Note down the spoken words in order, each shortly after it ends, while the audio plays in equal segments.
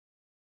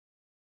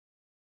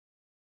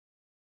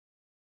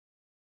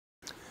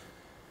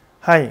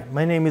Hi,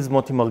 my name is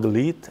Moti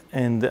Margalit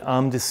and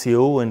I'm the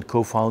CEO and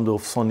co-founder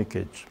of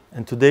SonicEdge.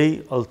 And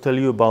today I'll tell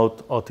you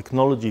about our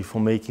technology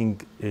for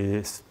making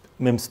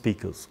MEMS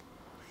speakers.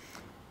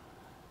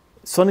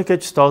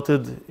 SonicEdge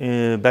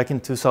started back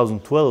in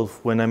 2012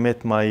 when I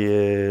met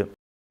my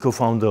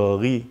co-founder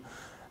Ari,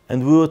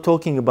 and we were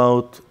talking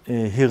about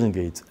hearing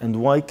aids and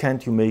why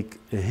can't you make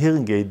a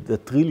hearing aid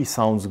that really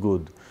sounds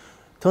good.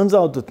 Turns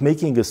out that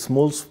making a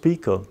small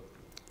speaker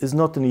is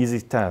not an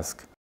easy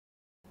task.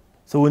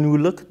 So when we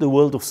look at the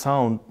world of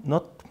sound,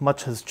 not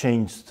much has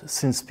changed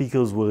since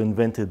speakers were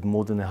invented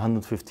more than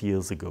 150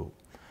 years ago.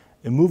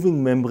 A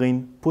moving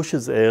membrane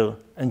pushes air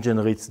and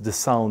generates the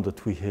sound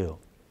that we hear.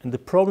 And the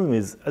problem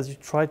is, as you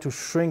try to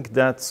shrink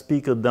that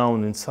speaker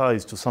down in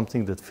size to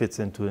something that fits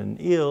into an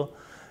ear,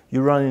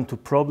 you run into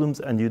problems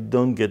and you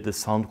don't get the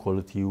sound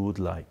quality you would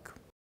like.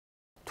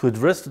 To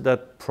address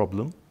that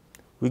problem,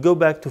 we go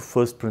back to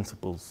first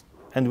principles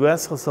and we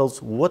ask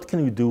ourselves, what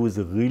can we do with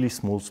a really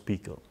small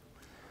speaker?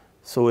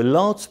 So a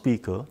large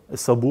speaker, a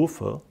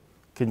subwoofer,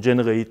 can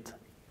generate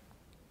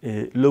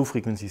low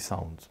frequency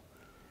sounds.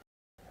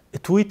 A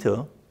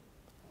tweeter,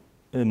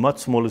 a much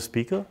smaller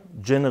speaker,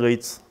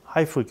 generates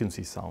high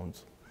frequency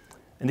sounds.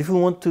 And if we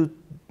want to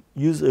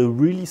use a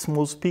really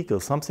small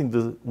speaker, something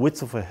the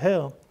width of a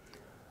hair,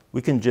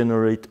 we can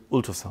generate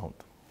ultrasound.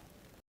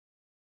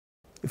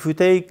 If we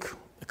take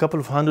a couple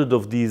of hundred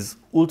of these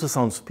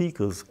ultrasound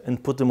speakers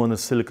and put them on a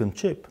silicon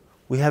chip,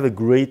 we have a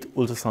great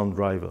ultrasound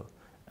driver.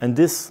 And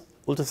this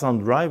ultrasound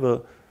driver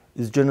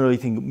is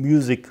generating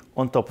music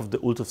on top of the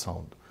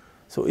ultrasound.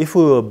 So if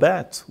we were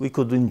bats, we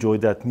could enjoy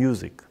that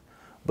music.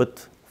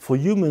 But for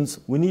humans,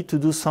 we need to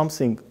do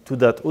something to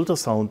that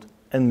ultrasound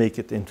and make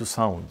it into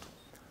sound.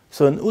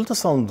 So an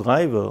ultrasound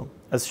driver,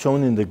 as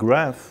shown in the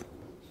graph,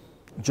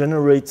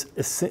 generates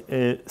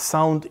a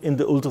sound in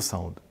the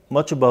ultrasound,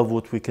 much above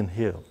what we can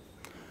hear.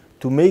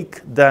 To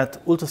make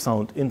that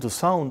ultrasound into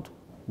sound,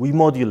 we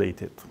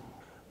modulate it.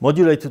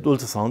 Modulated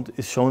ultrasound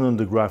is shown on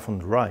the graph on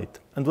the right.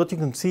 And what you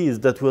can see is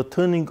that we're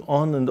turning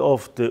on and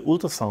off the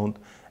ultrasound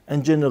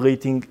and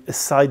generating a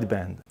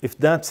sideband. If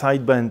that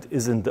sideband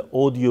is in the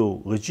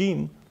audio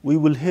regime, we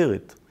will hear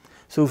it.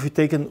 So if we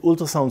take an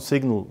ultrasound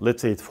signal,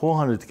 let's say at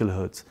 400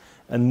 kHz,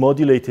 and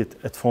modulate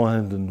it at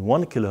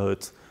 401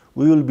 kHz,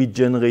 we will be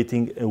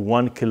generating a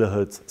 1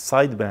 kHz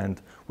sideband,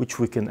 which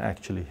we can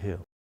actually hear.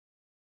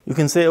 You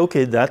can say,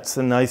 okay, that's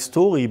a nice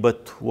story,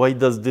 but why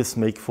does this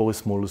make for a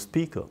smaller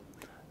speaker?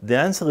 The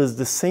answer is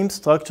the same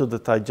structure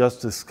that I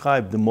just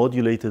described, the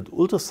modulated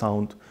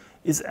ultrasound,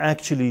 is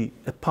actually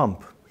a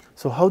pump.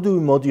 So how do we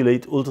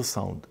modulate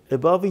ultrasound?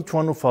 Above each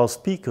one of our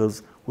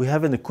speakers, we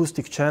have an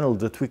acoustic channel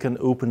that we can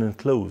open and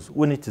close.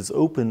 When it is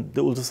open,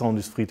 the ultrasound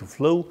is free to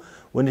flow.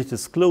 When it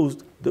is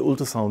closed, the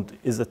ultrasound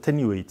is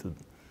attenuated.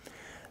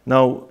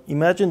 Now,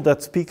 imagine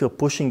that speaker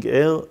pushing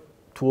air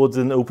towards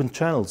an open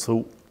channel,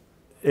 so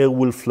air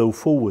will flow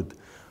forward.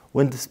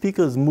 When the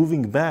speaker is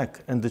moving back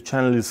and the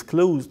channel is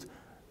closed,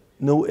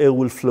 no air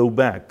will flow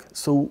back.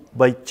 So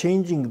by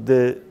changing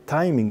the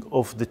timing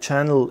of the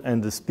channel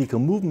and the speaker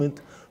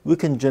movement, we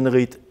can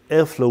generate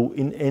airflow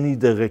in any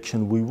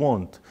direction we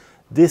want.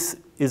 This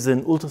is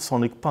an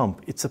ultrasonic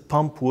pump. It's a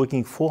pump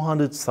working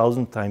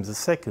 400,000 times a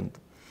second.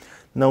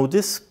 Now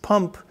this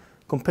pump,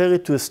 compare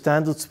it to a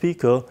standard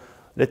speaker,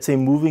 let's say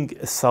moving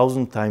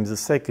 1,000 times a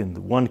second,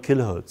 1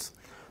 kHz.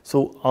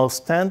 So our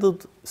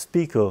standard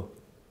speaker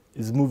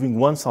is moving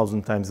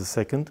 1,000 times a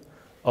second.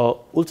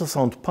 Our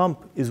ultrasound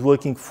pump is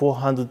working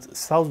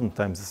 400,000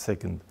 times a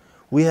second.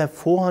 We have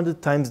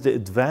 400 times the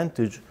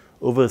advantage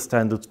over a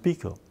standard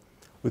speaker.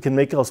 We can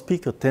make our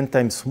speaker 10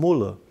 times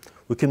smaller.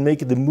 We can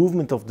make the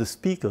movement of the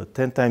speaker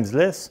 10 times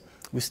less.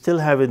 We still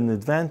have an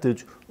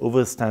advantage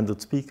over a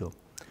standard speaker.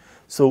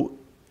 So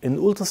an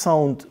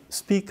ultrasound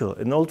speaker,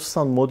 an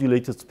ultrasound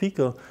modulated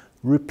speaker,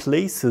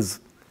 replaces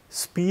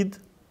speed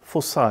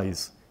for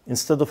size.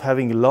 Instead of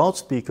having a large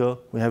speaker,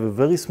 we have a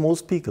very small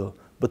speaker,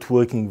 but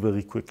working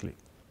very quickly.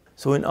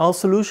 So in our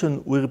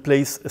solution, we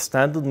replace a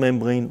standard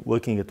membrane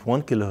working at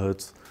 1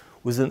 kHz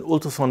with an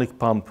ultrasonic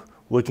pump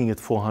working at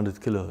 400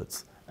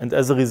 kHz. And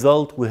as a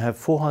result, we have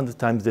 400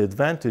 times the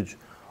advantage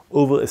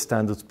over a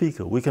standard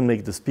speaker. We can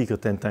make the speaker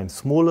 10 times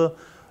smaller,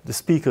 the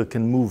speaker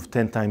can move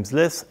 10 times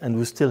less, and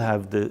we still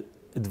have the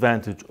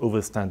advantage over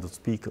a standard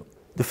speaker.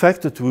 The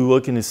fact that we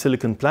work in a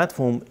silicon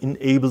platform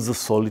enables a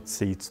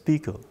solid-state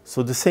speaker.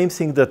 So the same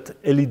thing that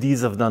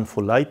LEDs have done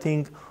for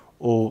lighting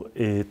or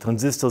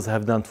transistors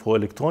have done for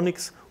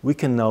electronics, we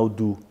can now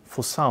do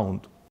for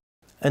sound.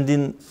 And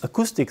in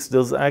acoustics,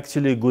 there's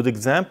actually a good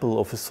example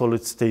of a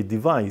solid-state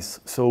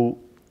device. So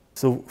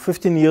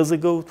 15 years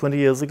ago, 20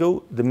 years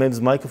ago, the MEMS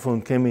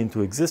microphone came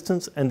into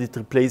existence and it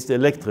replaced the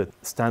electret,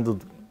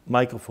 standard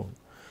microphone.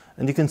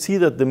 And you can see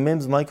that the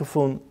MEMS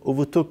microphone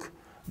overtook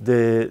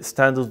the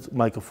standard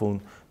microphone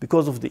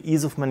because of the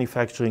ease of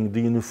manufacturing, the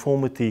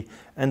uniformity,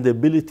 and the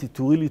ability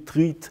to really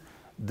treat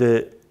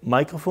the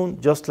microphone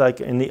just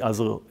like any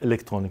other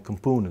electronic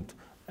component.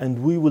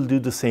 And we will do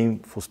the same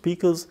for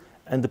speakers,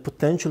 and the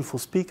potential for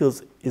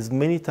speakers is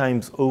many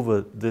times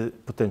over the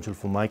potential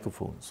for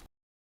microphones.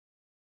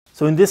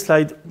 So in this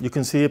slide, you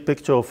can see a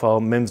picture of our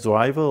MEMS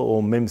driver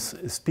or MEMS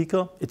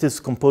speaker. It is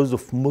composed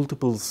of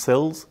multiple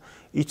cells.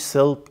 Each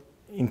cell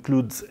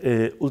includes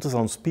an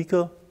ultrasound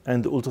speaker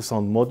and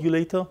ultrasound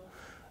modulator.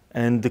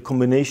 And the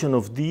combination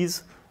of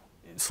these,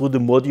 through the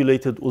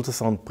modulated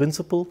ultrasound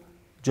principle,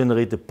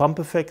 generate the pump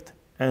effect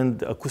and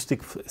the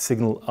acoustic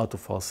signal out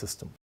of our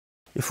system.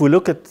 If we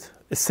look at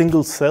a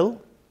single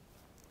cell,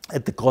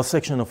 at the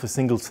cross-section of a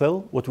single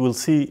cell, what we'll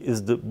see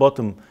is the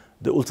bottom,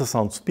 the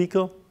ultrasound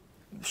speaker,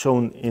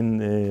 shown in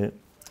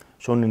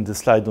the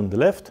slide on the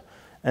left,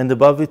 and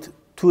above it,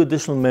 two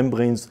additional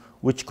membranes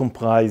which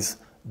comprise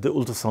the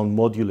ultrasound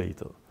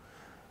modulator.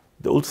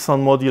 The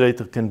ultrasound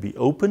modulator can be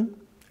open,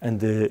 and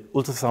the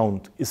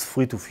ultrasound is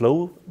free to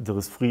flow, there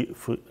is free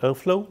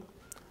airflow,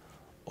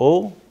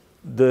 or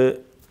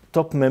the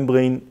top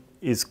membrane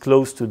is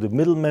close to the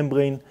middle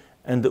membrane,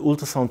 and the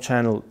ultrasound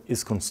channel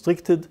is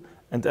constricted,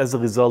 and as a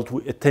result,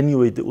 we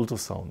attenuate the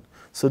ultrasound.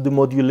 So the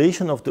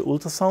modulation of the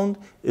ultrasound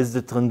is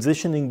the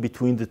transitioning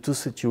between the two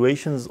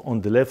situations on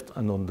the left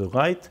and on the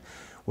right.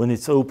 When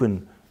it's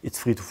open, it's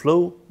free to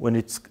flow. When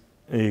it's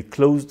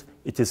closed,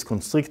 it is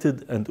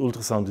constricted and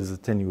ultrasound is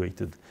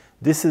attenuated.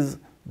 This is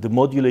the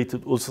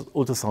modulated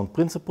ultrasound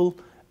principle,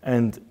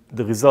 and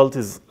the result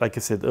is, like I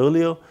said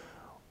earlier,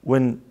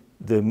 when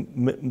the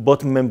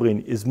bottom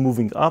membrane is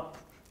moving up,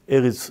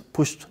 air is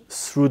pushed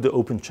through the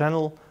open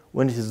channel.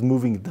 When it is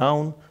moving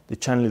down, the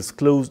channel is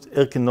closed,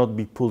 air cannot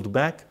be pulled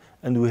back,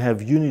 and we have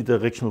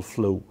unidirectional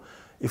flow.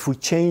 If we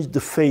change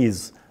the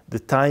phase, the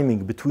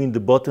timing between the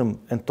bottom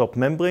and top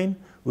membrane,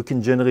 we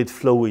can generate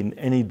flow in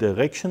any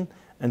direction,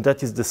 and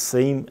that is the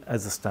same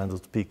as a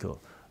standard speaker.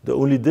 The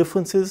only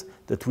difference is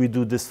that we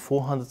do this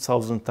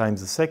 400,000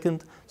 times a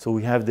second, so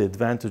we have the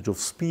advantage of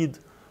speed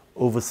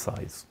over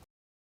size.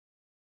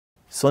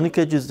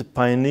 SonicEdge is the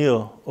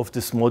pioneer of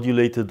this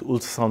modulated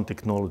ultrasound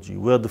technology.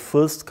 We are the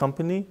first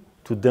company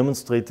to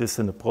demonstrate this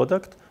in a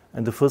product,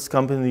 and the first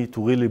company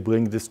to really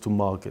bring this to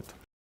market.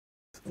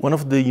 One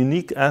of the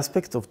unique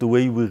aspects of the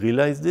way we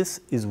realize this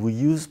is we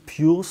use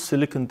pure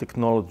silicon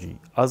technology.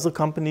 Other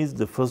companies,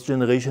 the first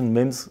generation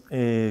MEMS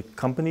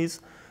companies,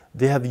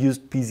 they have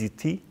used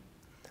PZT,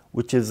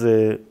 which is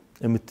a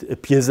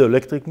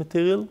piezoelectric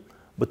material,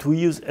 but we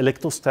use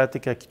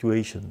electrostatic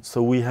actuation.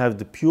 So we have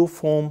the pure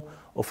form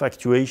of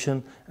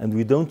actuation, and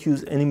we don't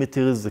use any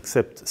materials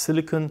except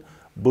silicon,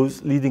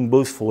 leading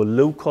both for a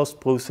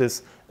low-cost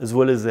process as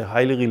well as a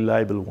highly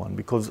reliable one,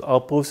 because our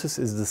process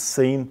is the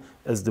same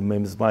as the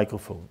MEMS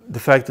microphone. The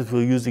fact that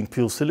we're using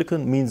pure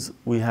silicon means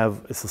we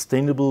have a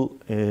sustainable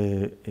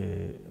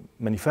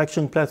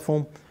manufacturing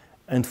platform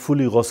and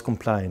fully RoHS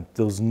compliant.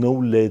 There's no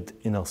lead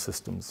in our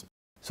systems.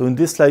 So in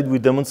this slide, we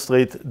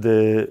demonstrate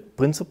the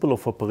principle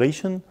of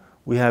operation.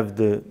 We have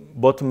the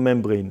bottom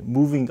membrane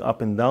moving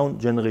up and down,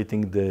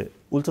 generating the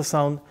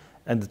ultrasound,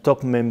 and the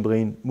top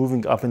membrane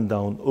moving up and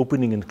down,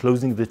 opening and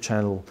closing the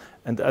channel,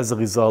 and as a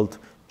result,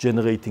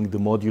 generating the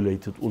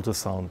modulated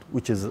ultrasound,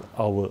 which is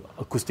our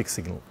acoustic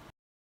signal.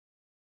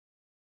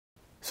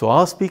 So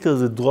our speaker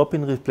is a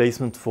drop-in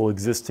replacement for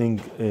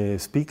existing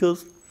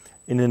speakers.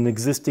 In an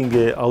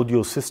existing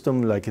audio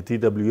system like a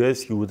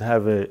TWS, you would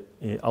have an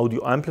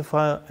audio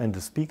amplifier and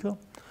a speaker.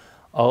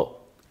 Our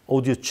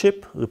audio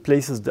chip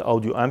replaces the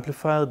audio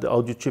amplifier. The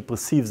audio chip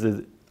receives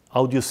the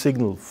audio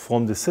signal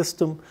from the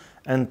system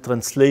and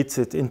translates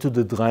it into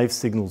the drive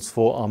signals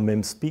for our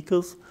MEMS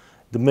speakers.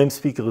 The MEMS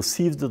speaker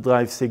receives the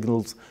drive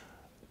signals,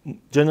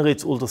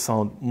 generates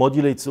ultrasound,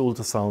 modulates the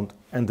ultrasound,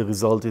 and the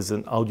result is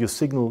an audio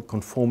signal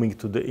conforming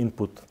to the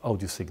input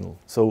audio signal.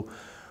 So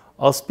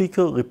our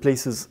speaker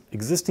replaces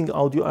existing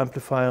audio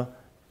amplifier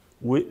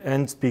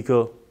and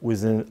speaker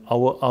within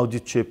our audio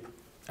chip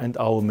and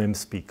our MEMS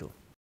speaker.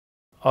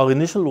 Our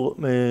initial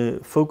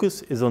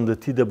focus is on the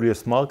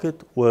TWS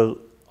market, where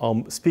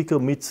our speaker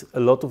meets a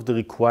lot of the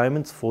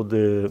requirements for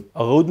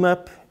our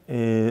roadmap.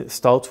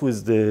 Starts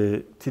with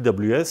the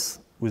TWS,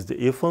 with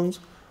the earphones,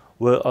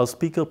 where our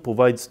speaker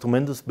provides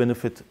tremendous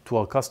benefit to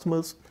our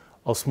customers.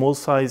 Our small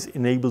size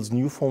enables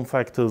new form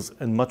factors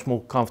and much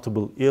more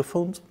comfortable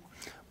earphones.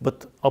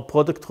 But our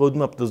product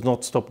roadmap does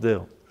not stop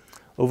there.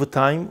 Over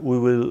time, we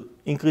will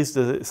increase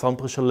the sound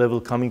pressure level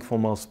coming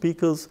from our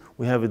speakers.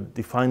 We have a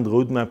defined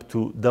roadmap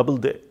to double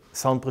the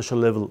sound pressure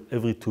level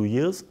every 2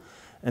 years.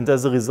 And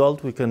as a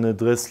result, we can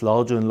address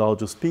larger and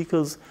larger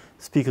speakers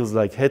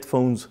like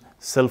headphones,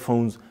 cell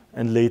phones,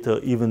 and later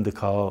even the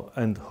car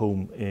and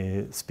home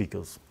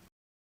speakers.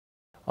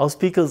 Our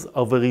speakers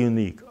are very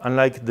unique.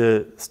 Unlike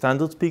the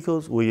standard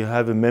speakers where you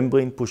have a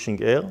membrane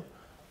pushing air,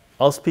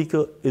 our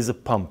speaker is a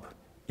pump.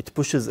 It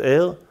pushes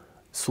air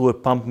through a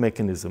pump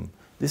mechanism.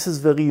 This is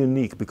very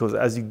unique because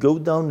as you go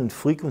down in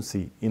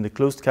frequency in a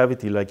closed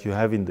cavity like you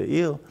have in the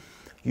ear,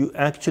 you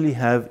actually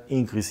have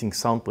increasing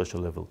sound pressure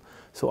level.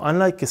 So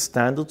unlike a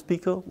standard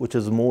speaker, which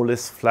is more or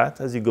less flat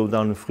as you go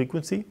down in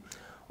frequency,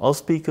 our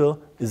speaker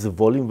is a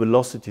volume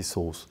velocity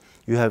source.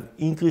 You have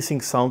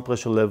increasing sound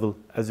pressure level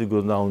as you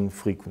go down in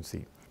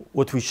frequency.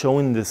 What we show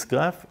in this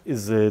graph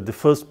is the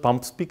first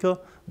pump speaker,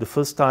 the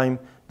first time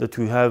that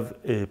we have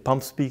a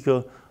pump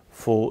speaker with an audio chip and our MEMS speaker. Our initial focus is on the TWS market, where our speaker meets a lot of the requirements for our roadmap. Starts with the TWS, with the earphones, where our speaker provides tremendous benefit to our customers. The first time that we have a pump speaker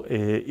for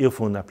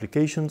earphone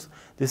applications.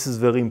 This is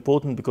very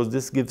important because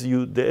this gives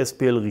you the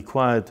SPL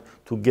required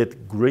to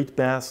get great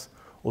bass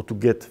or to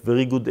get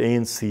very good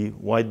ANC,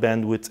 wide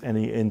bandwidth and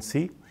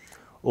ANC,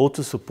 or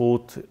to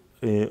support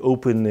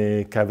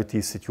open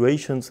cavity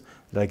situations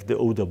like the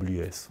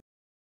OWS.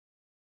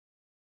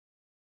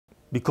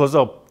 Because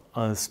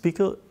our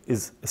speaker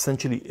is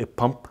essentially a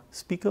pump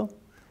speaker,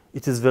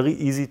 it is very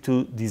easy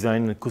to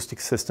design an acoustic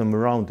system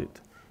around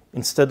it.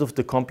 Instead of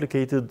the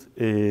complicated,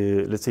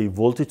 let's say,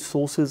 voltage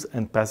sources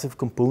and passive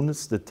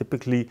components that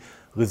typically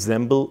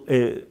represent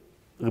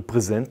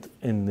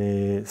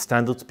a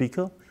standard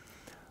speaker,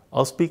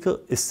 our speaker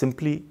is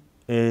simply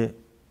a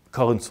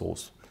current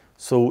source.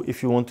 So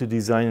if you want to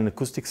design an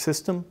acoustic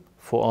system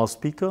for our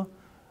speaker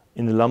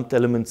in a lumped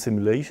element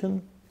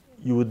simulation,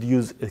 you would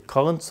use a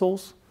current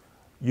source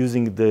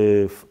using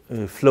the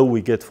flow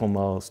we get from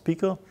our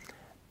speaker,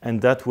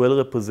 and that well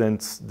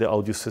represents the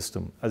audio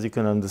system. As you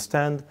can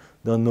understand,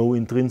 there are no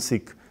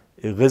intrinsic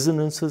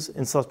resonances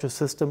in such a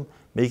system,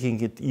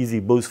 making it easy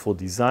both for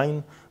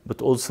design,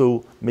 but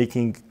also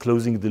making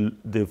closing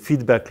the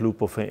feedback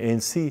loop of an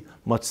ANC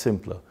much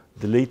simpler.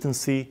 The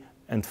latency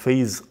and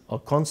phase are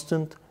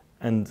constant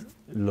and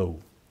low.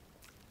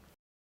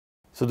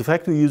 So the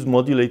fact we use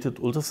modulated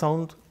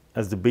ultrasound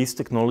as the base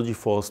technology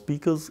for our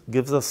speakers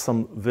gives us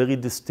some very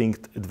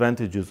distinct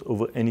advantages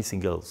over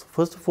anything else.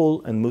 First of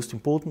all, and most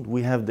important,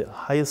 we have the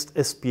highest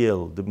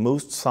SPL, the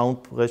most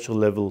sound pressure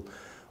level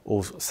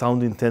or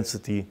sound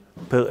intensity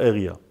per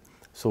area.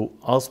 So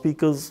our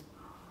speakers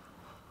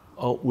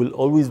will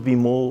always be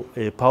more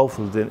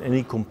powerful than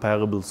any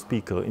comparable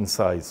speaker in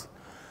size.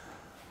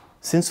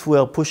 Since we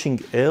are pushing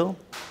air,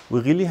 we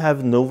really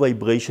have no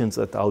vibrations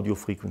at audio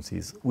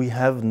frequencies. We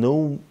have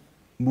no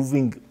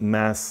moving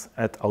mass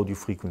at audio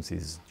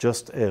frequencies,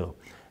 just air.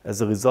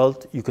 As a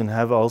result, you can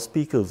have our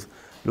speakers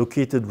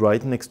located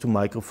right next to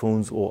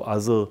microphones or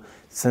other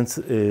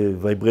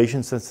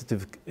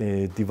vibration-sensitive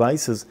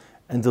devices,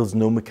 and there's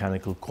no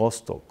mechanical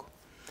crosstalk.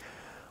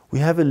 We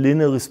have a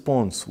linear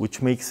response,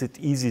 which makes it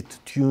easy to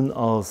tune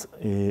our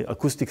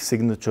acoustic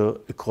signature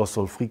across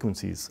all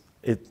frequencies.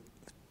 A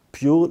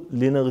pure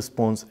linear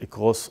response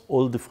across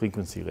all the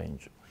frequency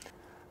range.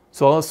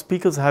 So our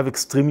speakers have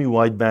extremely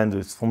wide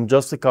bandwidth, from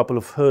just a couple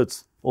of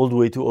hertz all the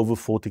way to over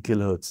 40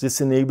 kilohertz.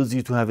 This enables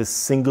you to have a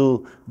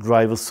single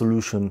driver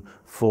solution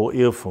for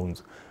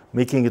earphones,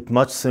 making it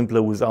much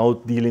simpler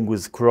without dealing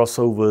with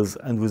crossovers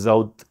and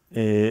without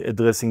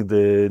addressing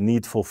the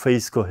need for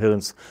phase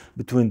coherence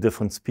between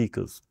different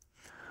speakers.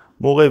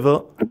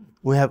 Moreover,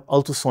 we have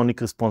ultrasonic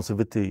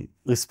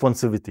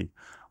responsivity.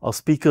 Our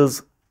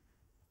speakers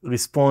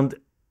respond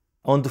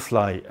on the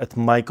fly at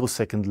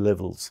microsecond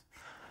levels.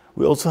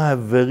 We also have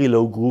very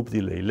low group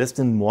delay, less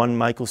than 1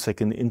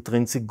 microsecond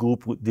intrinsic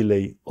group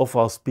delay of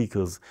our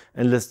speakers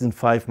and less than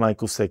 5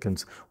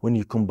 microseconds when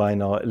you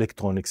combine our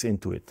electronics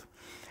into it.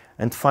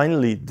 And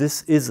finally,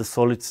 this is a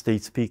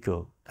solid-state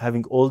speaker,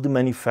 having all the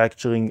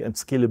manufacturing and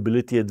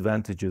scalability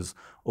advantages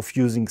of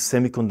using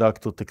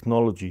semiconductor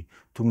technology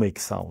to make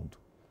sound.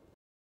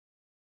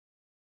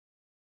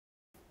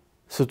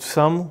 So to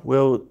sum,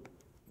 we're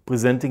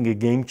presenting a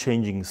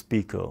game-changing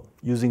speaker.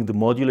 Using the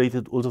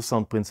modulated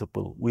ultrasound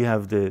principle, we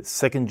have the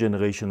second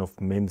generation of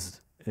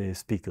MEMS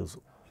speakers.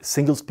 A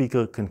single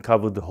speaker can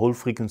cover the whole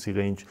frequency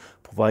range,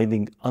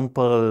 providing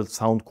unparalleled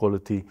sound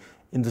quality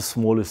in the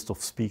smallest of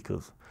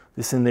speakers.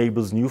 This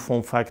enables new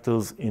form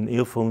factors in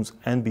earphones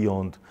and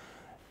beyond,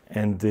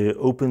 and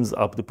opens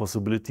up the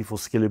possibility for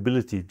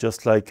scalability,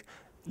 just like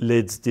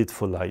LEDs did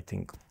for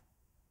lighting.